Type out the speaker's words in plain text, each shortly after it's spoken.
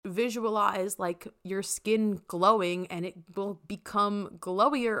visualize like your skin glowing and it will become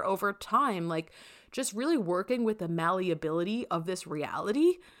glowier over time. Like just really working with the malleability of this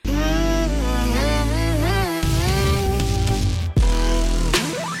reality.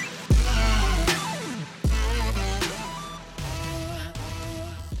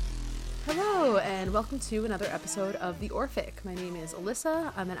 Hello, and welcome to another episode of The Orphic. My name is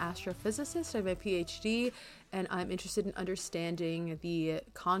Alyssa. I'm an astrophysicist. I have a PhD, and I'm interested in understanding the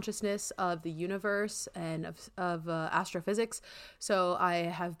consciousness of the universe and of astrophysics. So I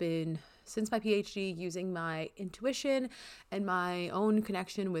have been, since my PhD, using my intuition and my own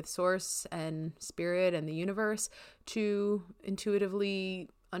connection with source and spirit and the universe to intuitively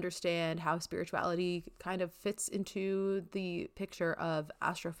understand how spirituality kind of fits into the picture of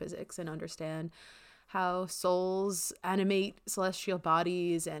astrophysics and understand how souls animate celestial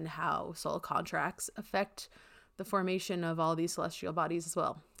bodies and how soul contracts affect the formation of all these celestial bodies as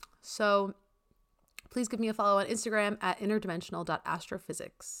well. So please give me a follow on Instagram at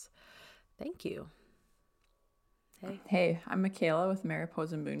interdimensional.astrophysics. Thank you. Hey, I'm Michaela with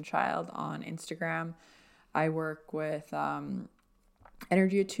Mariposa Moonchild on Instagram. I work with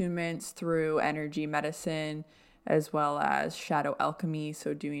energy attunements through energy medicine as well as shadow alchemy,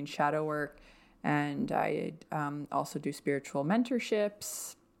 so doing shadow work, and I also do spiritual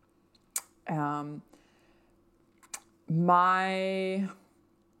mentorships. The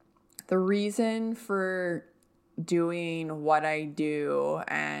reason for doing what I do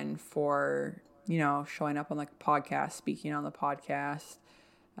and for, showing up on the podcast, speaking on the podcast,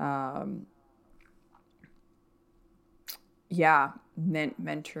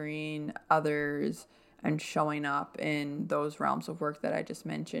 mentoring others and showing up in those realms of work that I just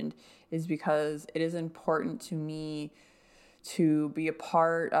mentioned is because it is important to me to be a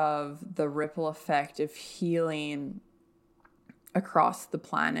part of the ripple effect of healing across the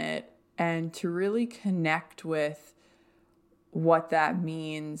planet and to really connect with what that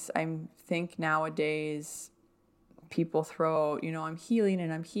means. I think nowadays people throw out, I'm healing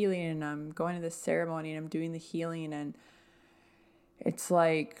and I'm going to this ceremony and I'm doing the healing, and it's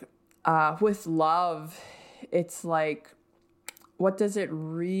like, with love, it's like, what does it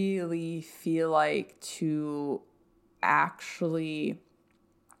really feel like to actually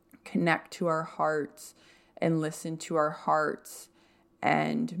connect to our hearts and listen to our hearts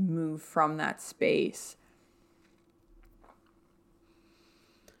and move from that space?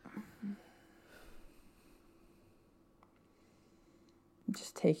 I'm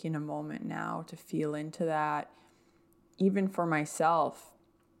just taking a moment now to feel into that. Even for myself,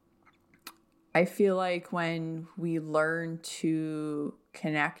 I feel like when we learn to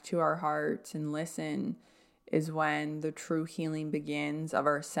connect to our hearts and listen is when the true healing begins of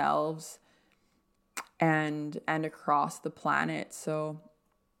ourselves and across the planet. So,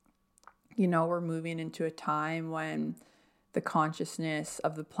 we're moving into a time when the consciousness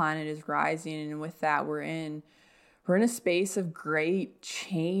of the planet is rising, and with that we're in a space of great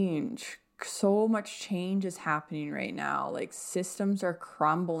change. So much change is happening right now. Like, systems are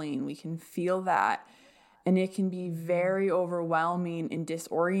crumbling. We can feel that. And it can be very overwhelming and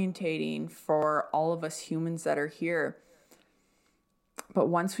disorientating for all of us humans that are here. But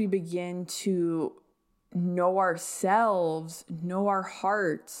once we begin to know ourselves, know our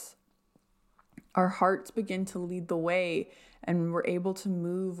hearts begin to lead the way, and we're able to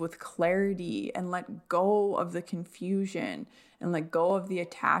move with clarity and let go of the confusion and let go of the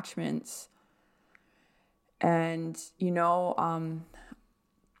attachments. And, we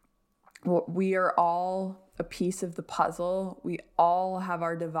are all a piece of the puzzle. We all have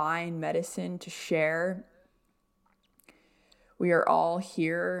our divine medicine to share. We are all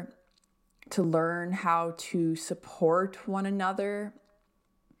here to learn how to support one another.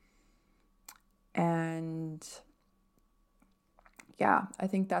 And I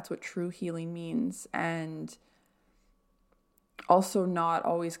think that's what true healing means. And also not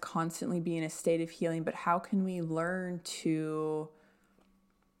always constantly be in a state of healing, but how can we learn to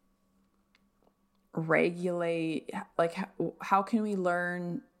regulate, like how can we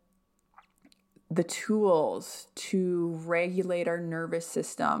learn the tools to regulate our nervous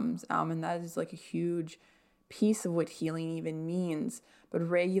systems? And that is like a huge piece of what healing even means, but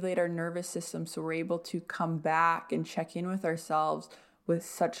regulate our nervous system so we're able to come back and check in with ourselves with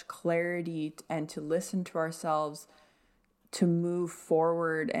such clarity and to listen to ourselves, to move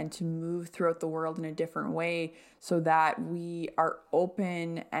forward and to move throughout the world in a different way so that we are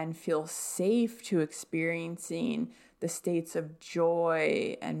open and feel safe to experiencing the states of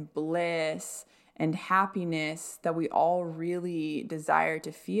joy and bliss and happiness that we all really desire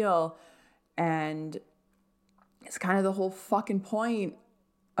to feel. And it's kind of the whole fucking point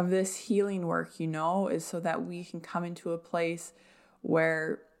this healing work, is so that we can come into a place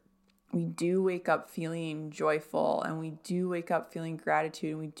where we do wake up feeling joyful, and we do wake up feeling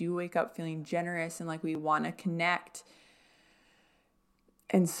gratitude, and we do wake up feeling generous and like we want to connect.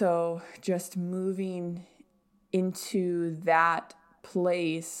 And so just moving into that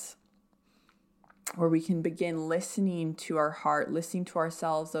place where we can begin listening to our heart, listening to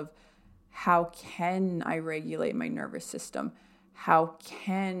ourselves of how can I regulate my nervous system? How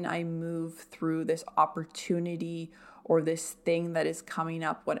can I move through this opportunity or this thing that is coming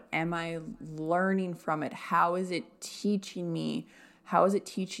up? What am I learning from it? How is it teaching me? How is it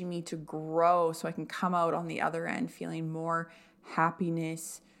teaching me to grow so I can come out on the other end feeling more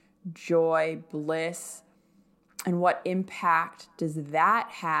happiness, joy, bliss? And what impact does that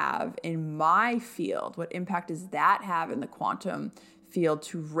have in my field? What impact does that have in the quantum field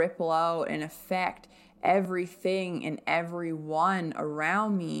to ripple out and affect everything and everyone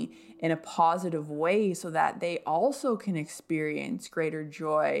around me in a positive way so that they also can experience greater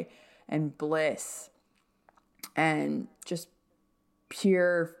joy and bliss and just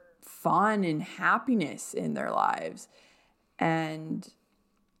pure fun and happiness in their lives? And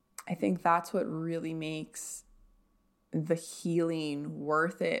I think that's what really makes the healing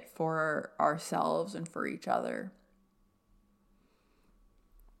worth it for ourselves and for each other.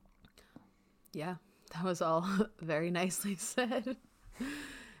 Yeah, that was all very nicely said.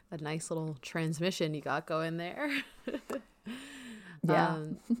 A nice little transmission you got going there. Yeah.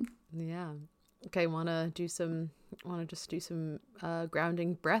 Yeah. Okay, want to just do some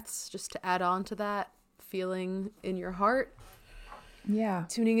grounding breaths just to add on to that feeling in your heart. Yeah.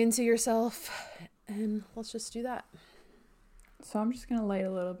 Tuning into yourself, and let's just do that. So I'm just going to light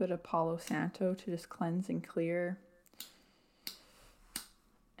a little bit of Palo Santo to just cleanse and clear.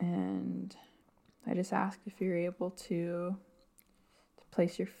 And I just ask if you're able to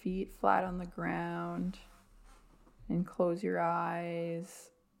place your feet flat on the ground and close your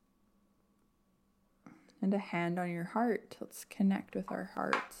eyes. And a hand on your heart. Let's connect with our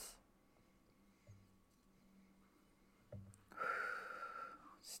hearts.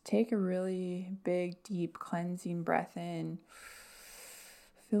 Just take a really big, deep cleansing breath in.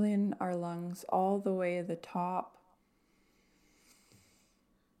 Filling our lungs all the way to the top.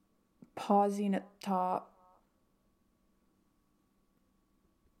 Pausing at the top.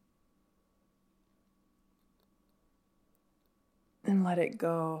 And let it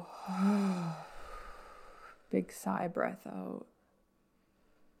go. Big sigh breath out.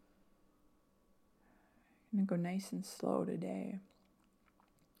 I'm going to go nice and slow today.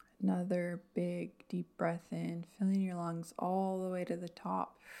 Another big deep breath in, filling your lungs all the way to the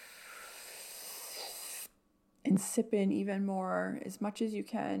top. And sip in even more, as much as you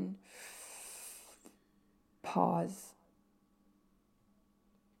can. Pause.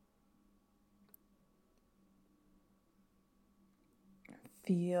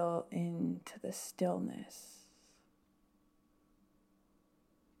 Feel into the stillness.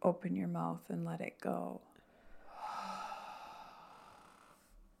 Open your mouth and let it go.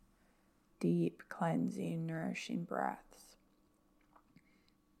 Deep, cleansing, nourishing breaths.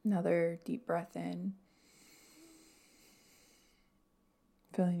 Another deep breath in.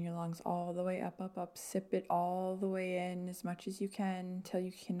 Filling your lungs all the way up, up, up. Sip it all the way in as much as you can until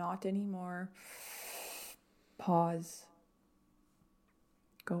you cannot anymore. Pause.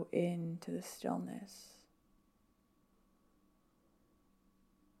 Go into the stillness.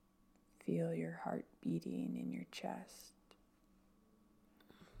 Feel your heart beating in your chest.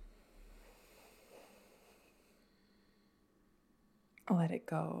 Let it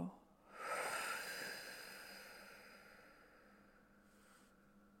go.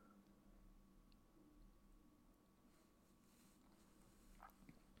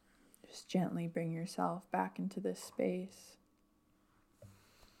 Just gently bring yourself back into this space.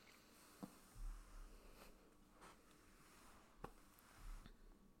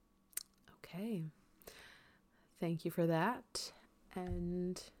 Okay. Thank you for that.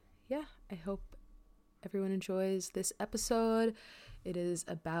 And yeah, I hope everyone enjoys this episode. It is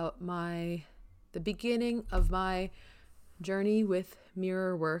about the beginning of my journey with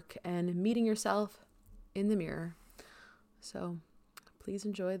mirror work and meeting yourself in the mirror. So please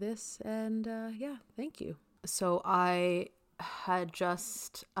enjoy this, and yeah, thank you. So I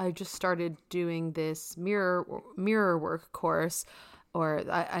just started doing this mirror work course, or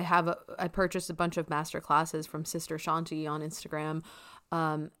I purchased a bunch of master classes from Sister Shanti on Instagram.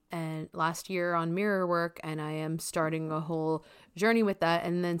 And last year on mirror work, and I am starting a whole journey with that.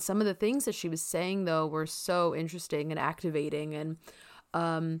 And then some of the things that she was saying though were so interesting and activating.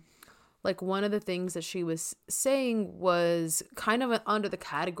 And like one of the things that she was saying was kind of under the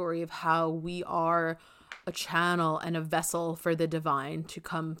category of how we are a channel and a vessel for the divine to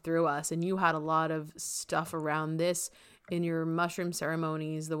come through us. And you had a lot of stuff around this in your mushroom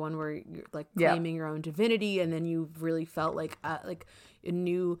ceremonies, the one where you're like claiming your own divinity, and then you really felt like a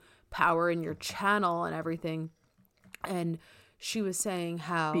new power in your channel and everything. And she was saying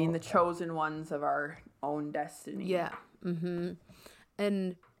how being the chosen ones of our own destiny. Yeah. Mm-hmm.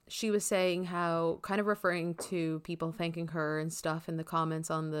 And she was saying how, kind of referring to people thanking her and stuff in the comments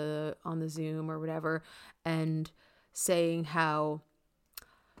on the Zoom or whatever, and saying how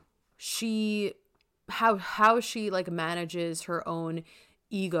she like manages her own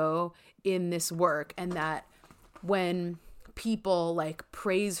ego in this work, and that when people like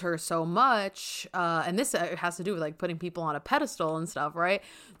praise her so much, and this has to do with like putting people on a pedestal and stuff, right?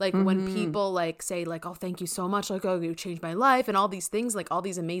 Like when people like say like, oh, thank you so much, like, oh, you changed my life and all these things, like all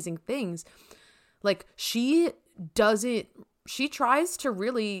these amazing things, like she tries to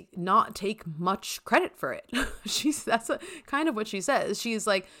really not take much credit for it. That's kind of what she says. She's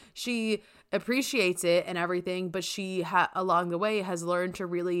like, she appreciates it and everything, but she along the way has learned to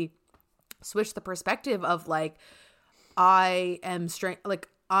really switch the perspective of like, I am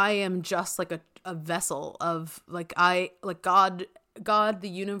just like a vessel of like, God, the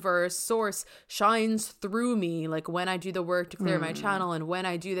universe, source shines through me. Like when I do the work to clear my channel, and when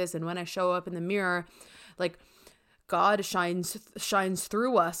I do this, and when I show up in the mirror, like God shines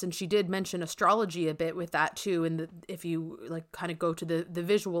through us. And she did mention astrology a bit with that too. And if you like kind of go to the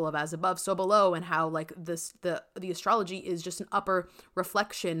visual of as above, so below, and how like the astrology is just an upper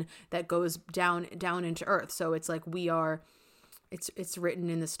reflection that goes down into earth. So it's like it's written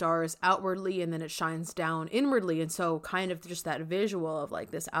in the stars outwardly, and then it shines down inwardly. And so kind of just that visual of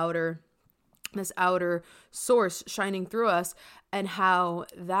like this outer source shining through us, and how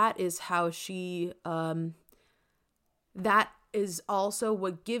that is how she, that is also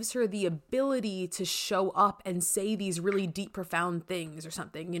what gives her the ability to show up and say these really deep, profound things or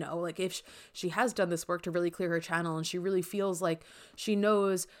something, you know, like if she has done this work to really clear her channel, and she really feels like she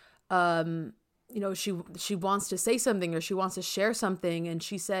knows, you know, she wants to say something, or she wants to share something. And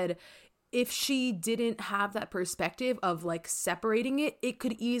she said, if she didn't have that perspective of like separating it, it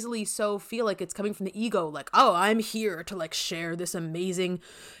could easily so feel like it's coming from the ego. Like, oh, I'm here to like share this amazing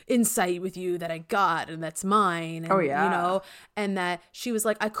insight with you that I got, and that's mine. And, you know, and that she was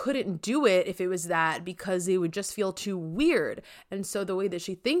like, I couldn't do it if it was that, because it would just feel too weird. And so the way that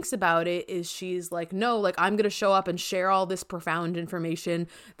she thinks about it is she's like, no, like I'm going to show up and share all this profound information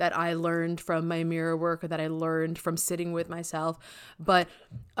that I learned from my mirror work, or that I learned from sitting with myself. But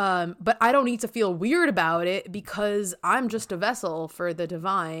I don't need to feel weird about it, because I'm just a vessel for the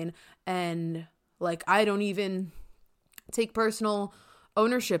divine, and like I don't even take personal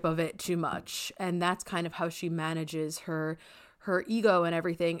ownership of it too much. And that's kind of how she manages her ego and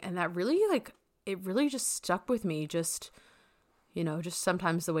everything. And that really, like, it really just stuck with me. Just, you know, just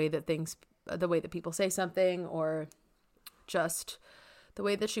sometimes the way that people say something, or just the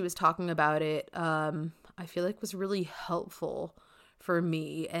way that she was talking about it, I feel like was really helpful for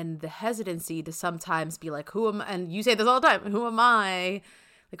me. And the hesitancy to sometimes be like, and you say this all the time, who am I?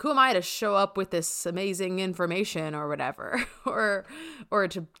 Like, who am I to show up with this amazing information or whatever, or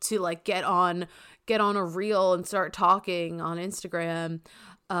to like get on a reel and start talking on Instagram,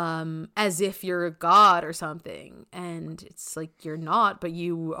 as if you're a god or something. And it's like, you're not, but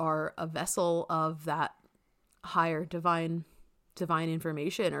you are a vessel of that higher divine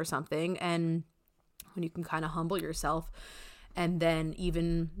information or something. And when you can kind of humble yourself, and then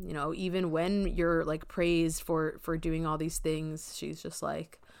even when you're like praised for doing all these things, she's just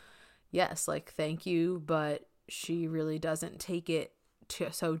like, yes, like, thank you. But she really doesn't take it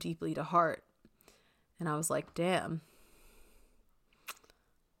so deeply to heart. And I was like, damn.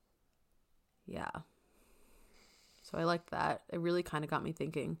 Yeah. So I liked that. It really kind of got me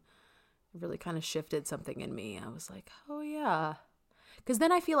thinking. It really kind of shifted something in me. I was like, oh yeah. Because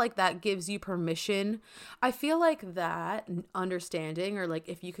then I feel like that gives you permission. I feel like that understanding, or like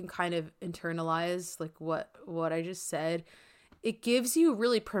if you can kind of internalize like what I just said, it gives you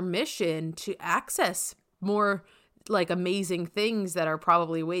really permission to access more like amazing things that are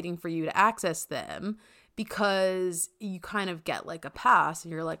probably waiting for you to access them, because you kind of get like a pass,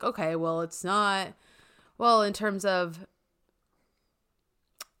 and you're like, okay, well, it's not, well, in terms of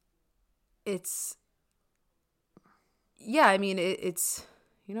it's, yeah, I mean, it's,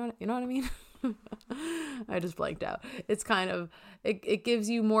 you know what I mean? I just blanked out. It's kind of, it gives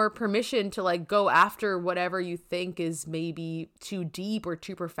you more permission to like go after whatever you think is maybe too deep or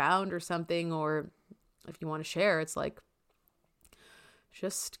too profound or something. Or if you want to share, it's like,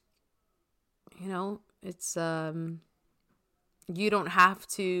 just you know, it's you don't have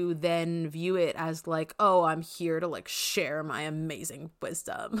to then view it as like, oh, I'm here to like share my amazing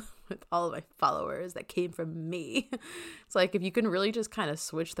wisdom with all of my followers that came from me. It's like, if you can really just kind of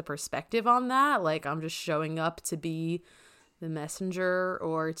switch the perspective on that, like, I'm just showing up to be the messenger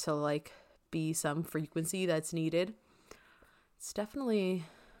or to like be some frequency that's needed. It's definitely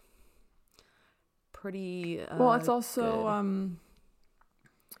pretty well, it's also good.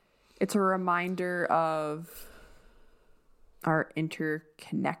 It's a reminder of our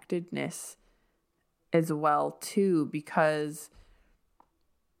interconnectedness as well too, because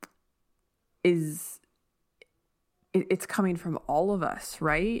it's coming from all of us,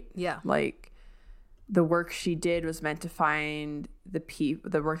 right? Yeah. Like, the work she did was meant to find the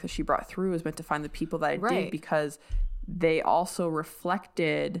work that she brought through was meant to find the people that it did, because they also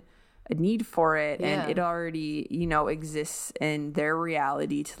reflected a need for it, and it already, you know, exists in their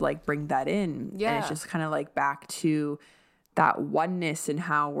reality to like bring that in. And it's just kind of like back to that oneness and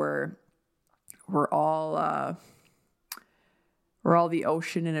how we're all the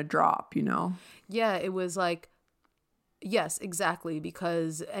ocean in a drop, you know? Yeah, it was like, yes, exactly,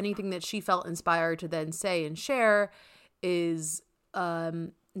 because anything that she felt inspired to then say and share is,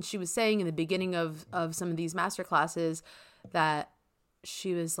 and she was saying in the beginning of some of these master classes that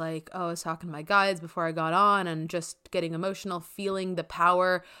she was like, oh, I was talking to my guides before I got on and just getting emotional, feeling the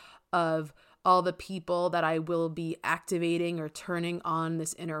power of all the people that I will be activating or turning on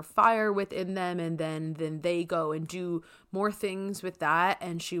this inner fire within them. And then they go and do more things with that.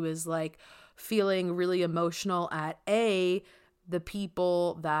 And she was like feeling really emotional at the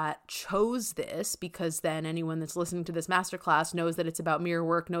people that chose this, because then anyone that's listening to this masterclass knows that it's about mirror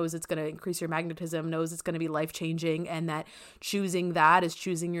work, knows it's going to increase your magnetism, knows it's going to be life-changing, and that choosing that is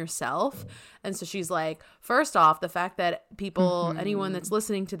choosing yourself. And so she's like, first off, the fact that people, anyone that's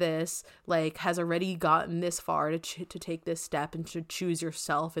listening to this, like, has already gotten this far to take this step and to choose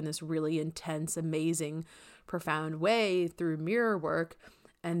yourself in this really intense, amazing, profound way through mirror work.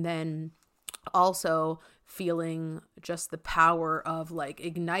 And then also feeling just the power of like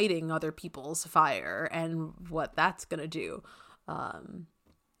igniting other people's fire and what that's gonna do.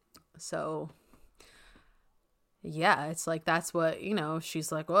 So yeah, it's like, that's what, you know,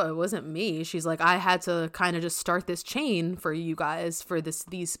 she's like, well, it wasn't me. She's like, I had to kind of just start this chain for you guys, for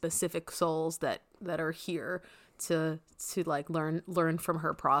these specific souls that are here to like learn from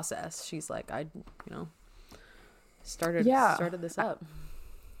her process. She's like, I, you know, started this up.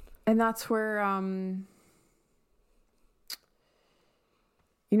 And that's where,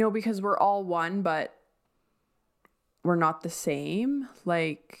 you know, because we're all one, but we're not the same.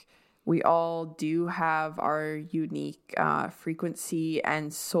 Like, we all do have our unique frequency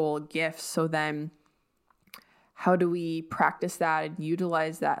and soul gifts. So then how do we practice that and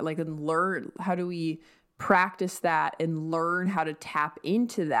utilize that? Like, and learn, how do we practice that and learn how to tap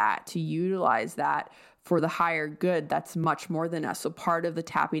into that, to utilize that for the higher good that's much more than us? So part of the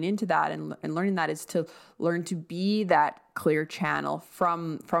tapping into that and learning that is to learn to be that clear channel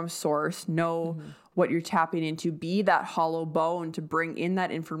from source, know what you're tapping into, be that hollow bone to bring in that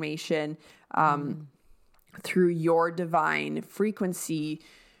information through your divine frequency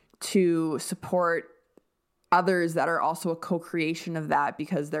to support others that are also a co-creation of that,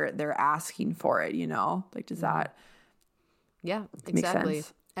 because they're asking for it, you know? Like, does that make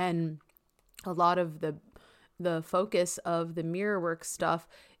sense? And a lot of the focus of the mirror work stuff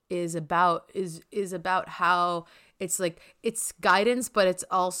is about how it's like, it's guidance, but it's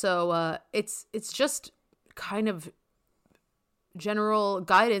also it's just kind of general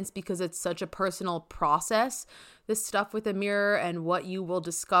guidance, because it's such a personal process, this stuff with a mirror, and what you will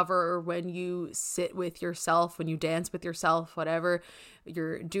discover when you sit with yourself, when you dance with yourself, whatever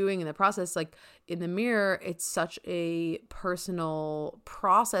you're doing in the process. Like, in the mirror, it's such a personal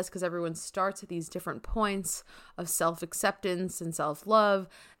process, because everyone starts at these different points of self-acceptance and self-love.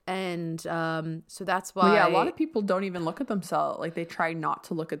 And so that's why a lot of people don't even look at themselves. Like, they try not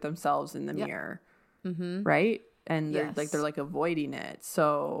to look at themselves in the mirror, right? And they're like avoiding it.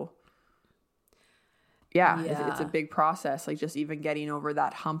 So it's a big process. Like, just even getting over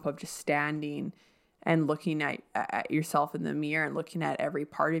that hump of just standing and looking at yourself in the mirror and looking at every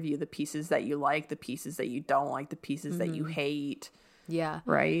part of you, the pieces that you like, the pieces that you don't like, the pieces that you hate. Yeah.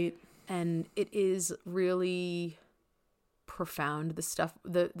 Right. And it is really profound, the stuff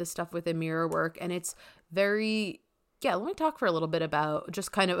with the mirror work. And it's very, let me talk for a little bit about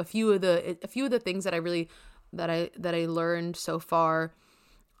just kind of a few of the things that I really, that I learned so far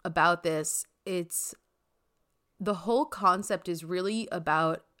about this. It's, the whole concept is really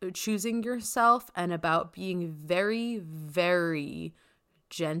about choosing yourself and about being very, very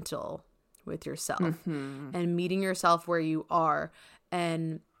gentle with yourself and meeting yourself where you are.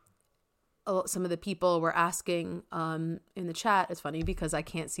 And some of the people were asking in the chat. It's funny because I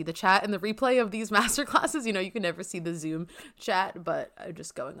can't see the chat in the replay of these master classes. You know, you can never see the Zoom chat, but I'm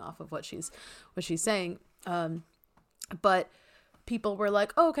just going off of what she's saying. But people were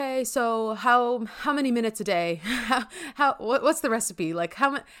like, okay, so how many minutes a day? What's the recipe? Like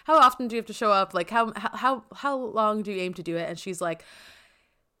how often do you have to show up? Like how long do you aim to do it? And she's like,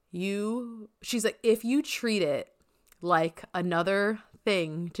 if you treat it like another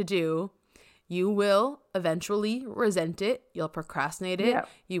thing to do, you will eventually resent it. You'll procrastinate it. Yeah.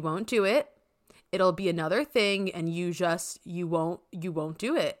 You won't do it. It'll be another thing, and you won't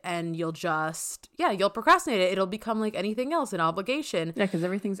do it, and you'll procrastinate it. It'll become like anything else, an obligation. Yeah, because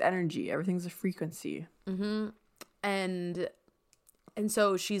everything's energy. Everything's a frequency. Mm-hmm. And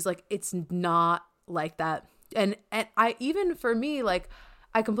so she's like, it's not like that. And I, even for me, like,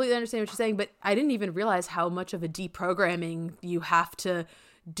 I completely understand what she's saying, but I didn't even realize how much of a deprogramming you have to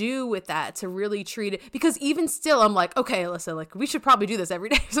do with that to really treat it, because even still I'm like, okay, Alyssa, like we should probably do this every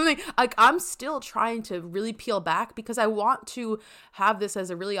day or something. Like I'm still trying to really peel back because I want to have this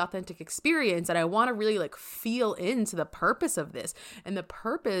as a really authentic experience, and I want to really like feel into the purpose of this, and the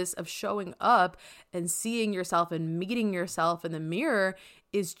purpose of showing up and seeing yourself and meeting yourself in the mirror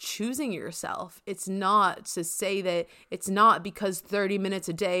is choosing yourself. It's not to say that it's not because 30 minutes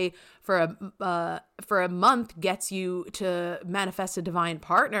a day for a month gets you to manifest a divine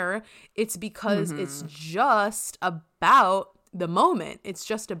partner. It's because it's just about the moment. It's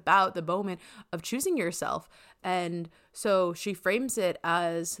just about the moment of choosing yourself. And so she frames it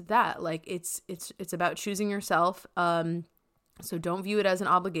as that, like it's about choosing yourself. So don't view it as an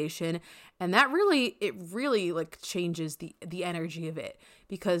obligation. And that really like changes the energy of it,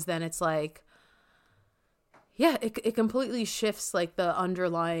 because then it's like, yeah, it completely shifts like the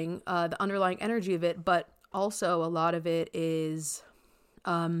underlying energy of it. But also a lot of it is,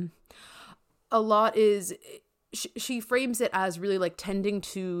 she frames it as really like tending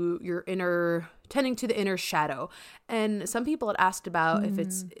to the inner shadow. And some people had asked about if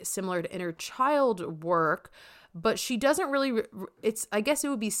it's similar to inner child work, but she doesn't really, I guess it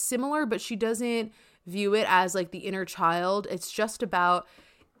would be similar, but she doesn't view it as like the inner child. It's just about,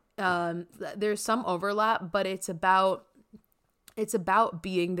 there's some overlap, but it's about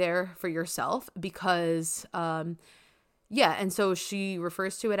being there for yourself, because, yeah. And so she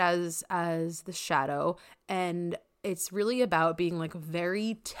refers to it as the shadow, and it's really about being like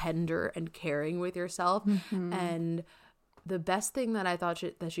very tender and caring with yourself. And the best thing that I thought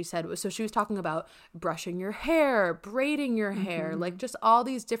that she said was, so she was talking about brushing your hair, braiding your hair, like just all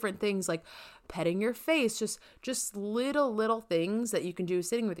these different things, like petting your face, just little things that you can do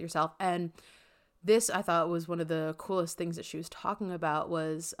sitting with yourself. And this, I thought, was one of the coolest things that she was talking about,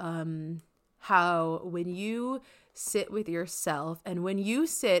 was how when you sit with yourself, and when you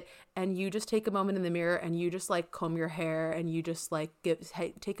sit and you just take a moment in the mirror and you just like comb your hair and you just like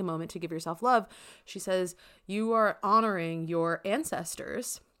take a moment to give yourself love, she says you are honoring your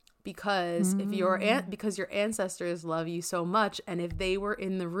ancestors, because because your ancestors love you so much, and if they were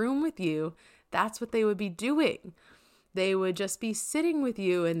in the room with you, that's what they would be doing. They would just be sitting with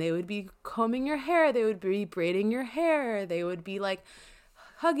you, and they would be combing your hair, they would be braiding your hair, they would be like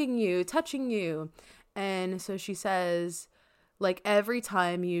hugging you, touching you. And so she says, like, every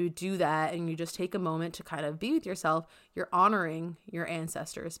time you do that and you just take a moment to kind of be with yourself, you're honoring your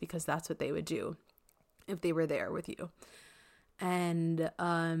ancestors, because that's what they would do if they were there with you. And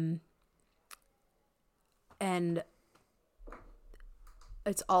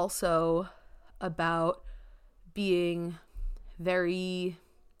it's also about being very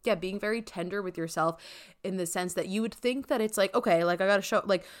tender with yourself, in the sense that you would think that it's like, okay, like I gotta show,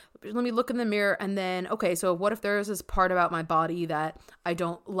 like, let me look in the mirror, and then, okay, so what if there's this part about my body that I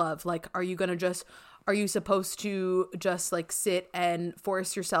don't love? Like, are you supposed to just like sit and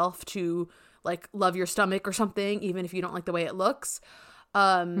force yourself to like love your stomach or something, even if you don't like the way it looks?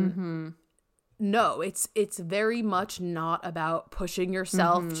 No, it's very much not about pushing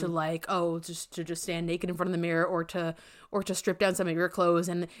yourself to like, just stand naked in front of the mirror, or to strip down some of your clothes.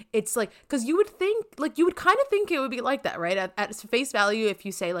 And it's like, because you would kind of think it would be like that, right? At face value, if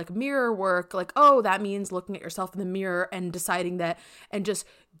you say like mirror work, like, oh, that means looking at yourself in the mirror and deciding that, and just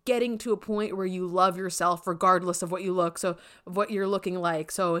getting to a point where you love yourself regardless of what you're looking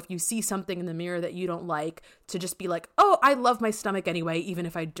like. So if you see something in the mirror that you don't like, to just be like, oh, I love my stomach anyway, even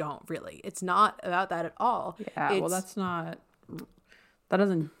if I don't really. It's not about that at all. Yeah, that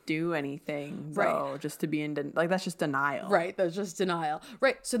doesn't do anything, though, right? Just to be that's just denial. Right, that's just denial.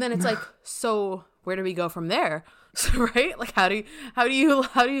 Right, so then it's like, so where do we go from there? So, right? Like, how do you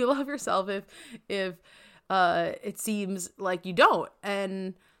love yourself if it seems like you don't?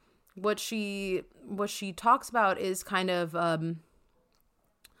 And what she talks about is kind of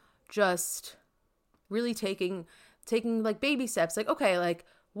just really taking like baby steps. Like, okay, like,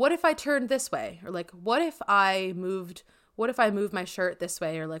 what if I turned this way? Or like, what if I moved my shirt this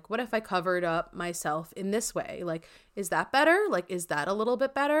way? Or like, what if I covered up myself in this way? Like, is that better? Like, is that a little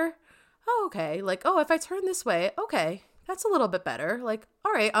bit better? Oh, okay. Like, oh, if I turn this way, okay, that's a little bit better. Like,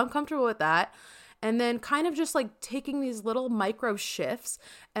 all right, I'm comfortable with that. And then kind of just like taking these little micro shifts.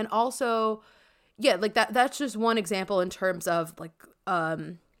 And also, yeah, like that's just one example in terms of like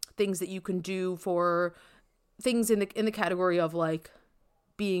things that you can do for things in the category of like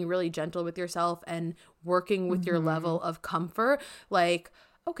being really gentle with yourself and working with your level of comfort. Like,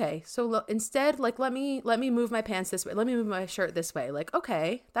 okay, so instead, like, let me move my pants this way. Let me move my shirt this way. Like,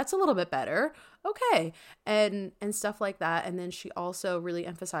 okay, that's a little bit better. Okay. And stuff like that. And then she also really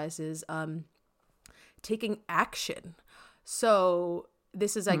emphasizes taking action. So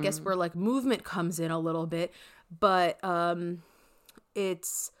this is, I guess, where like movement comes in a little bit, but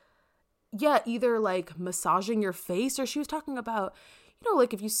it's, yeah, either like massaging your face, or she was talking about,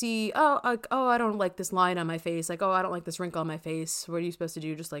 like if you see, I don't like this line on my face, like, oh, I don't like this wrinkle on my face. What are you supposed to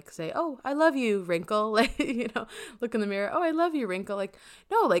do? Just like say, oh, I love you, wrinkle. Like, look in the mirror. Oh, I love you, wrinkle. Like,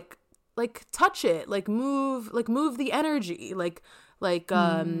 no, like touch it, like move the energy,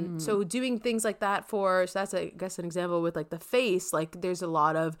 so doing things like that so that's, I guess, an example with like the face. Like, there's a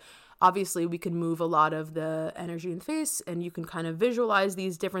lot of, obviously we can move a lot of the energy in the face, and you can kind of visualize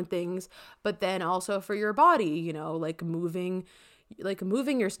these different things, but then also for your body, like moving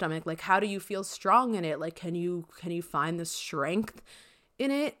your stomach. Like, how do you feel strong in it? Like, can you find the strength in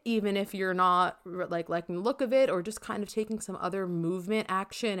it, even if you're not like liking the look of it, or just kind of taking some other movement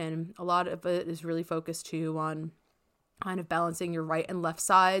action. And a lot of it is really focused too on kind of balancing your right and left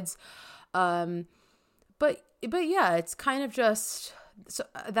sides. But yeah, it's kind of just, so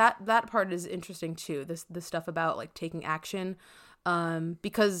that part is interesting too. This stuff about like taking action,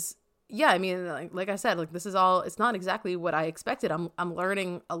 because yeah, I mean, like I said, like, this is all, it's not exactly what I expected. I'm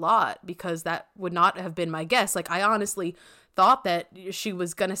learning a lot, because that would not have been my guess. Like, I honestly thought that she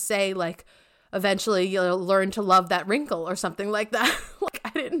was going to say, like, eventually you'll learn to love that wrinkle or something like that. Like,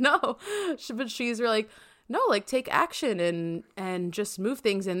 I didn't know. But she's really like, no, like, take action and just move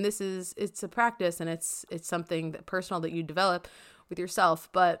things. And it's a practice, and it's something that personal that you develop with yourself.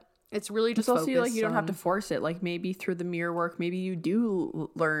 But it's really just also like, you don't have to force it. Like, maybe through the mirror work, maybe you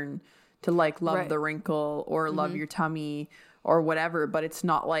do learn to like love the wrinkle or love your tummy or whatever, but it's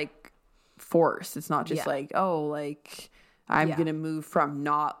not like forced. It's not just like, oh, like, I'm going to move from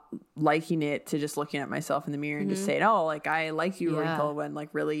not liking it to just looking at myself in the mirror and just saying, oh, like, I like you, wrinkle, when like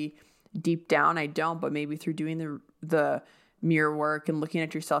really deep down I don't. But maybe through doing the mirror work and looking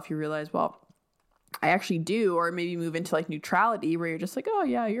at yourself, you realize, well, I actually do. Or maybe move into like neutrality, where you're just like, oh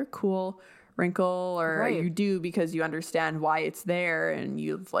yeah, you're cool, wrinkle, or you do, because you understand why it's there and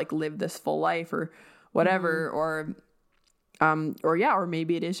you've like lived this full life or whatever. Or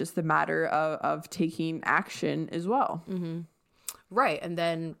maybe it is just the matter of taking action as well. Right. And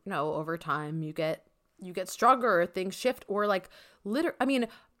then, over time you get stronger, or things shift, or like I mean,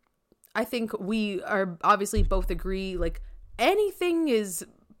 I think we are obviously both agree, like, anything is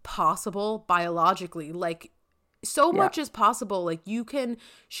possible biologically. Like, so much is possible. Like,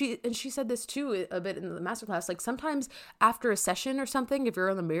 she said this too a bit in the masterclass, like, sometimes after a session or something, if you're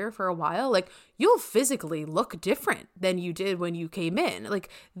in the mirror for a while, like, you'll physically look different than you did when you came in. Like,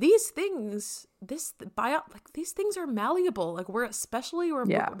 these things are malleable. Like,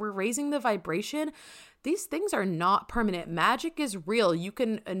 we're raising the vibration. These things are not permanent. Magic is real. You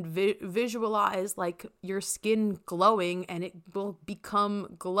can visualize like your skin glowing, and it will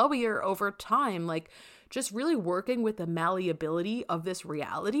become glowier over time. Like, just really working with the malleability of this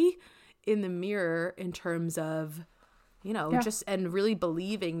reality in the mirror, in terms of, just, and really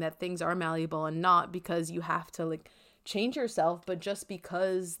believing that things are malleable, and not because you have to like change yourself, but just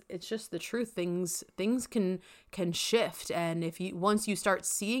because it's just the truth. Things can shift. And once you start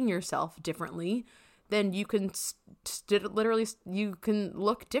seeing yourself differently, then you can literally you can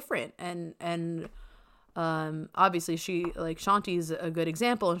look different. And obviously Shanti's a good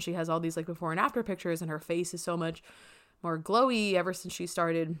example, and she has all these like before and after pictures, and her face is so much more glowy ever since she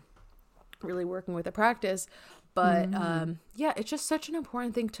started really working with the practice. But it's just such an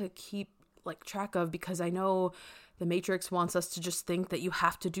important thing to keep like track of, because I know the Matrix wants us to just think that you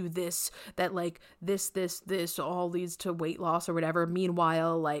have to do this, that like this all leads to weight loss or whatever.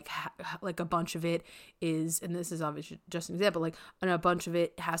 Meanwhile, like a bunch of it is, and this is obviously just an example, like, and a bunch of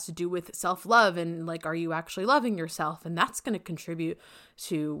it has to do with self-love and like, are you actually loving yourself? And that's going to contribute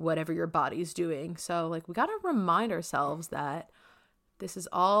to whatever your body's doing. So like, we got to remind ourselves that this is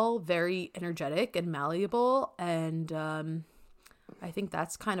all very energetic and malleable, and I think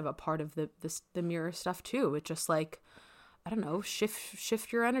that's kind of a part of the mirror stuff too. It just like, I don't know,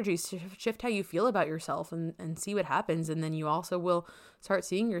 shift your energy, shift how you feel about yourself, and see what happens, and then you also will start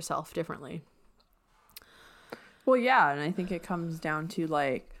seeing yourself differently. Well, yeah, and I think it comes down to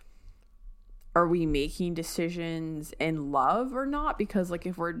like, are we making decisions in love or not? Because like,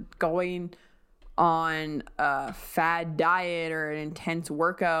 if we're going on a fad diet or an intense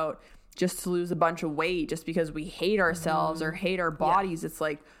workout just to lose a bunch of weight just because we hate ourselves or hate our bodies, it's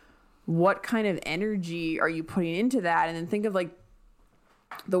like, what kind of energy are you putting into that? And then think of like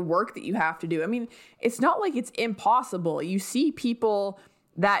the work that you have to do. I mean, it's not like it's impossible. You see people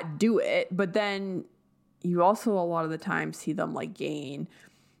that do it, but then you also a lot of the time see them like gain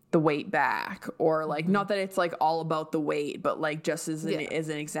the weight back, or like, not that it's like all about the weight, but like just as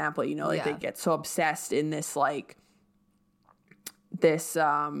an example, you know, like they get so obsessed in this like this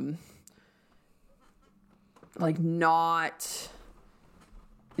like not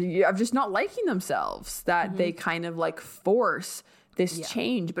of just not liking themselves, that they kind of like force this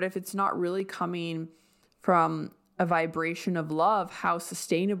change. But if it's not really coming from a vibration of love, how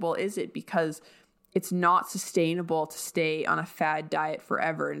sustainable is it? Because it's not sustainable to stay on a fad diet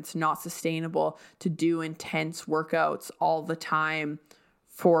forever. And it's not sustainable to do intense workouts all the time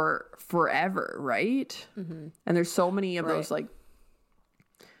for forever, right? And there's so many of those like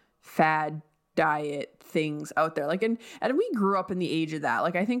fad diet things out there. Like, and we grew up in the age of that.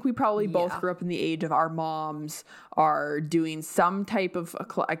 Like, I think we probably both grew up in the age of our moms are doing some type of,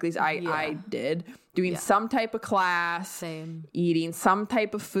 at least I did, doing some type of class, eating some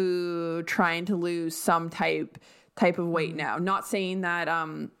type of food, trying to lose some type of weight. Now, not saying that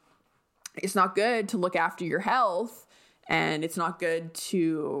it's not good to look after your health, and it's not good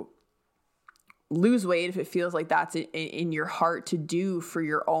to lose weight if it feels like that's in your heart to do for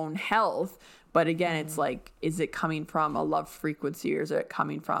your own health. But again, it's like, is it coming from a love frequency, or is it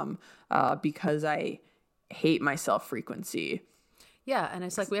coming from because I hate myself frequency? Yeah, and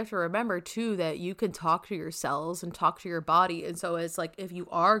it's like, we have to remember too that you can talk to your cells and talk to your body. And so it's like, if you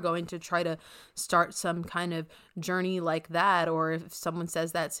are going to try to start some kind of journey like that, or if someone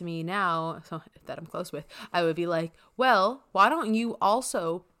says that to me now, so that I'm close with, I would be like, well, why don't you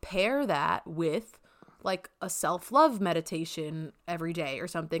also pair that with like a self-love meditation every day or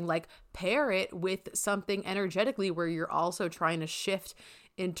something? Like, pair it with something energetically where you're also trying to shift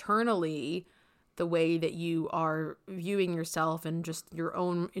internally the way that you are viewing yourself and just your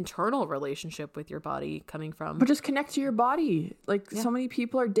own internal relationship with your body coming from. But just connect to your body. Like, so many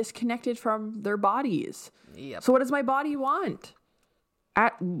people are disconnected from their bodies. So what does my body want?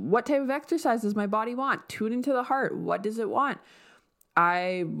 What type of exercise does my body want? Tune into the heart. What does it want?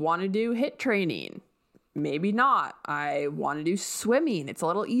 I want to do HIIT training. Maybe not. I want to do swimming. It's a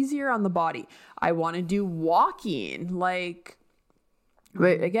little easier on the body. I want to do walking. Like,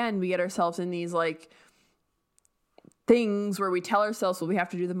 but again, we get ourselves in these like things where we tell ourselves, well, we have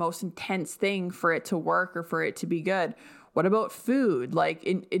to do the most intense thing for it to work or for it to be good. What about food? Like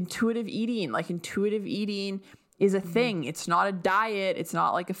intuitive eating. Like, intuitive eating is a thing. It's not a diet. It's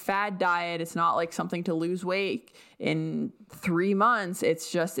not like a fad diet. It's not like something to lose weight in 3 months.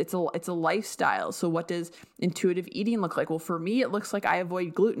 It's just, it's a lifestyle. So what does intuitive eating look like? Well, for me, it looks like I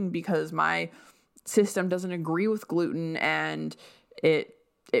avoid gluten because my system doesn't agree with gluten, and it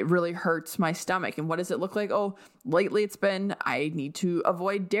really hurts my stomach. And what does it look like? Oh, lately it's been, I need to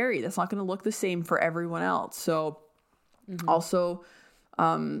avoid dairy. That's not going to look the same for everyone else. So also,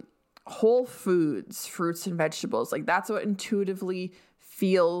 whole foods, fruits and vegetables, like that's what intuitively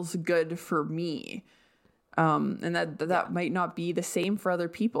feels good for me. And that might not be the same for other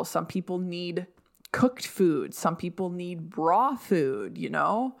people. Some people need cooked food. Some people need raw food, you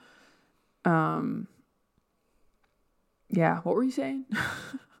know? Yeah. What were you saying?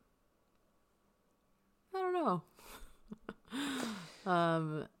 I don't know.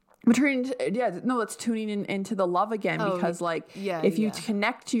 But that's tuning into the love again, because if you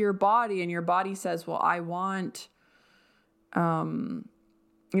connect to your body and your body says, well, I want, I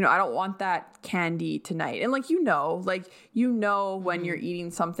don't want that candy tonight. And when you're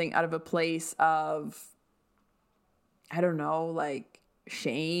eating something out of a place of, I don't know, like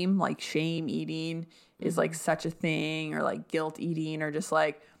shame eating is like such a thing, or like guilt eating, or just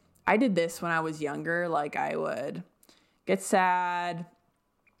like, I did this when I was younger. Like, I would get sad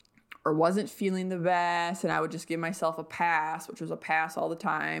or wasn't feeling the best, and I would just give myself a pass, which was a pass all the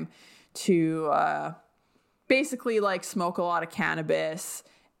time, to basically like smoke a lot of cannabis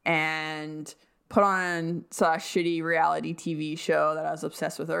and put on a shitty reality TV show that I was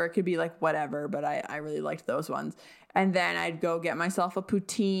obsessed with, or it could be like whatever, but I really liked those ones. And then I'd go get myself a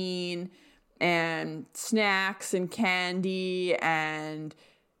poutine and snacks and candy, and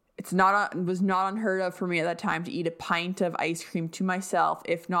it was not unheard of for me at that time to eat a pint of ice cream to myself,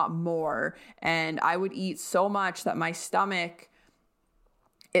 if not more. And I would eat so much that my stomach,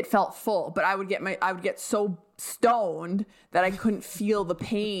 it felt full, but I would get so stoned that I couldn't feel the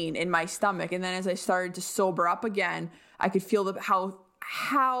pain in my stomach. And then as I started to sober up again, I could feel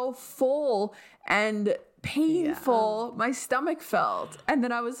how full and painful my stomach felt. And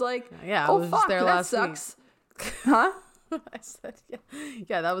then I was like, I oh was fuck, just there that last sucks. week. Huh? I said,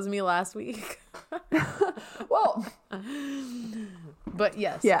 yeah, that was me last week. Well, but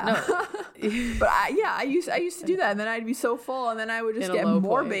yes, yeah, no. but I used to do that, and then I'd be so full, and then I would just get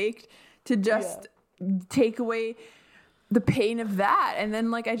more baked to just take away the pain of that. And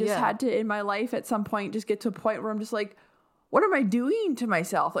then like I just had to, in my life at some point, just get to a point where I'm just like, what am I doing to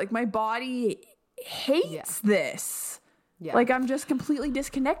myself? Like my body hates this. Yeah. Like I'm just completely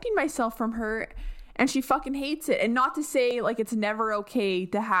disconnecting myself from her. And she fucking hates it. And not to say like it's never okay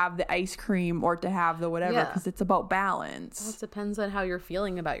to have the ice cream or to have the whatever, because it's about balance. Well, it depends on how you're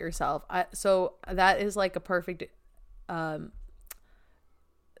feeling about yourself. So that is like a perfect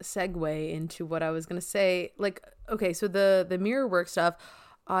segue into what I was going to say. Like, okay, so the mirror work stuff,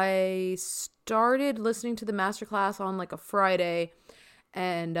 I started listening to the masterclass on like a Friday,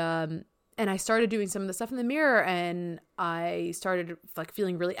 and I started doing some of the stuff in the mirror, and I started like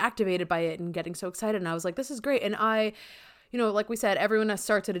feeling really activated by it and getting so excited. And I was like, this is great. And I, like we said, everyone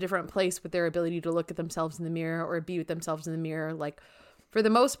starts at a different place with their ability to look at themselves in the mirror or be with themselves in the mirror. Like for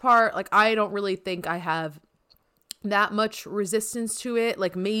the most part, like I don't really think I have that much resistance to it.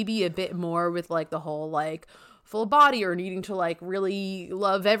 Like maybe a bit more with like the whole like full body or needing to like really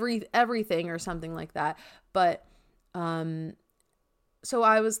love everything or something like that. But, so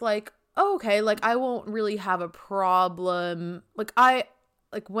I was like, oh, okay, like I won't really have a problem.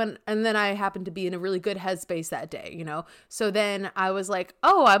 And then I happened to be in a really good headspace that day, So then I was like,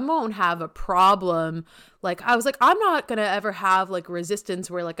 oh, I won't have a problem. Like, I was like, I'm not going to ever have like resistance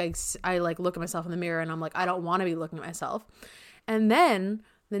where like I like look at myself in the mirror and I'm like, I don't want to be looking at myself. And then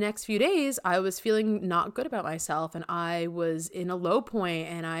the next few days I was feeling not good about myself, and I was in a low point,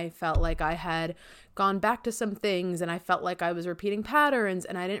 and I felt like I had gone back to some things, and I felt like I was repeating patterns,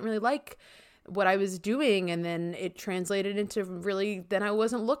 and I didn't really like what I was doing. And then it translated into then I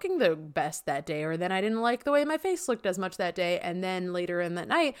wasn't looking the best that day, or then I didn't like the way my face looked as much that day. And then later in that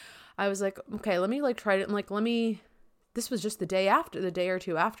night I was like, okay, let me like try it. And like, this was just the day or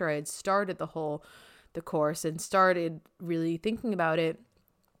two after I had started the course and started really thinking about it.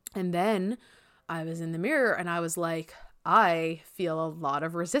 And then I was in the mirror and I was like, I feel a lot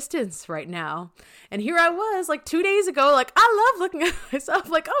of resistance right now. And here I was like 2 days ago, like I love looking at myself,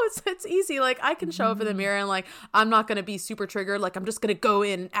 like, oh, it's easy. Like I can show up in the mirror and like, I'm not going to be super triggered. Like I'm just going to go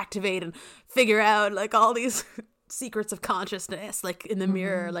in and activate and figure out like all these secrets of consciousness, like in the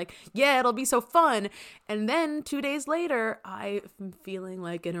mirror, like, yeah, it'll be so fun. And then 2 days later, I'm feeling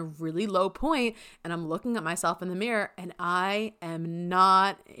like in a really low point, and I'm looking at myself in the mirror and I am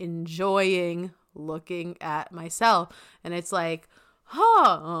not enjoying looking at myself. And it's like,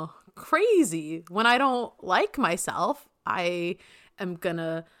 crazy. When I don't like myself, I am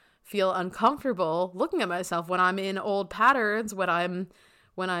gonna feel uncomfortable looking at myself when I'm in old patterns, when I'm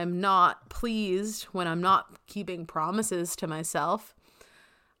not pleased, when I'm not keeping promises to myself.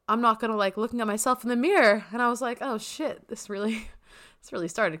 I'm not gonna like looking at myself in the mirror. And I was like, oh shit, this really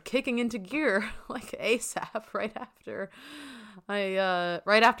started kicking into gear like ASAP right after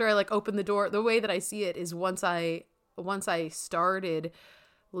I like opened the door. The way that I see it is once I started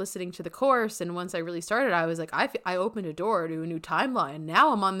listening to the course, and once I really started, I was like, I opened a door to a new timeline.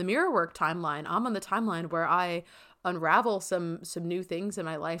 Now I'm on the mirror work timeline. I'm on the timeline where I unravel some new things in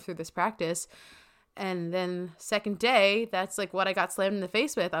my life through this practice. And then second day, that's like what I got slammed in the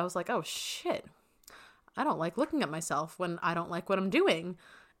face with. I was like, oh shit, I don't like looking at myself when I don't like what I'm doing.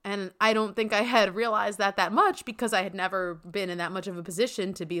 And I don't think I had realized that much, because I had never been in that much of a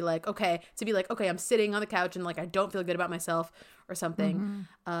position to be like, okay, I'm sitting on the couch and like I don't feel good about myself or something.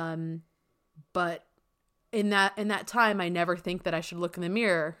 But in that time, I never think that I should look in the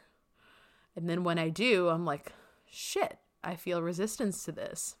mirror. And then when I do, I'm like, shit, I feel resistance to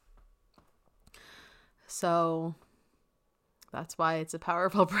this. So That's why it's a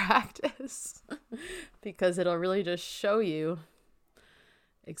powerful practice, because it'll really just show you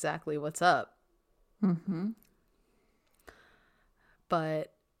exactly what's up. Mm-hmm.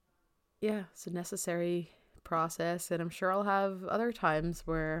 But yeah, it's a necessary process, and I'm sure I'll have other times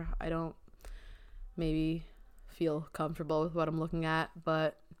where I don't maybe feel comfortable with what I'm looking at,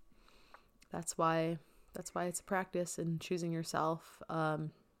 but that's why it's a practice in choosing yourself.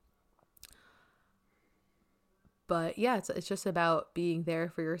 But yeah, it's just about being there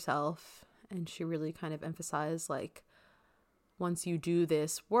for yourself. And she really kind of emphasized, like, once you do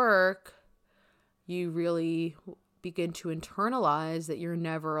this work, you really begin to internalize that you're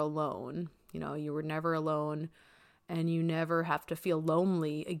never alone. You know, you were never alone, and you never have to feel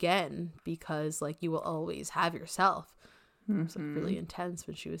lonely again, because like you will always have yourself. It was like really intense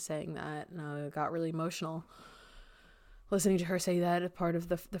when she was saying that, and I got really emotional listening to her say that as part of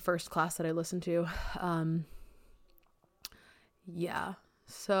the first class that I listened to. Yeah,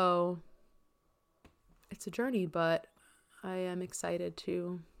 so it's a journey, but I am excited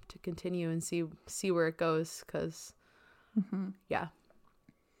to continue and see where it goes, because yeah,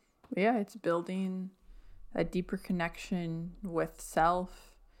 it's building a deeper connection with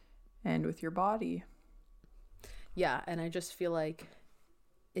self and with your body. Yeah, and I just feel like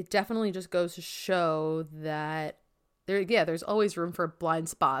it definitely just goes to show that there's always room for blind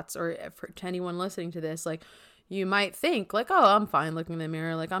spots, or to anyone listening to this, like, you might think like, oh, I'm fine looking in the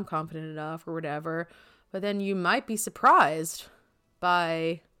mirror, like I'm confident enough or whatever, but then you might be surprised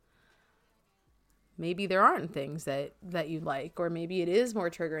by maybe there aren't things that you like, or maybe it is more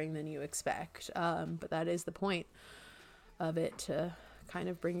triggering than you expect. But that is the point of it, to kind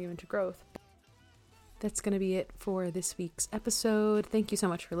of bring you into growth. That's going to be it for this week's episode. Thank you so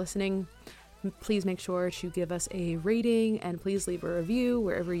much for listening. Please make sure to give us a rating, and please leave a review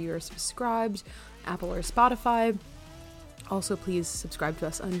wherever you're subscribed, Apple or Spotify. Also, please subscribe to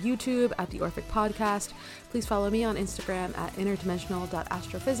us on YouTube at The Orphic Podcast. Please follow me on Instagram at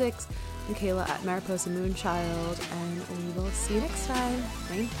interdimensional.astrophysics, and Kayla at Mariposa Moonchild, and we will see you next time.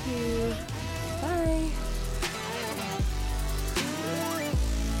 Thank you. Bye.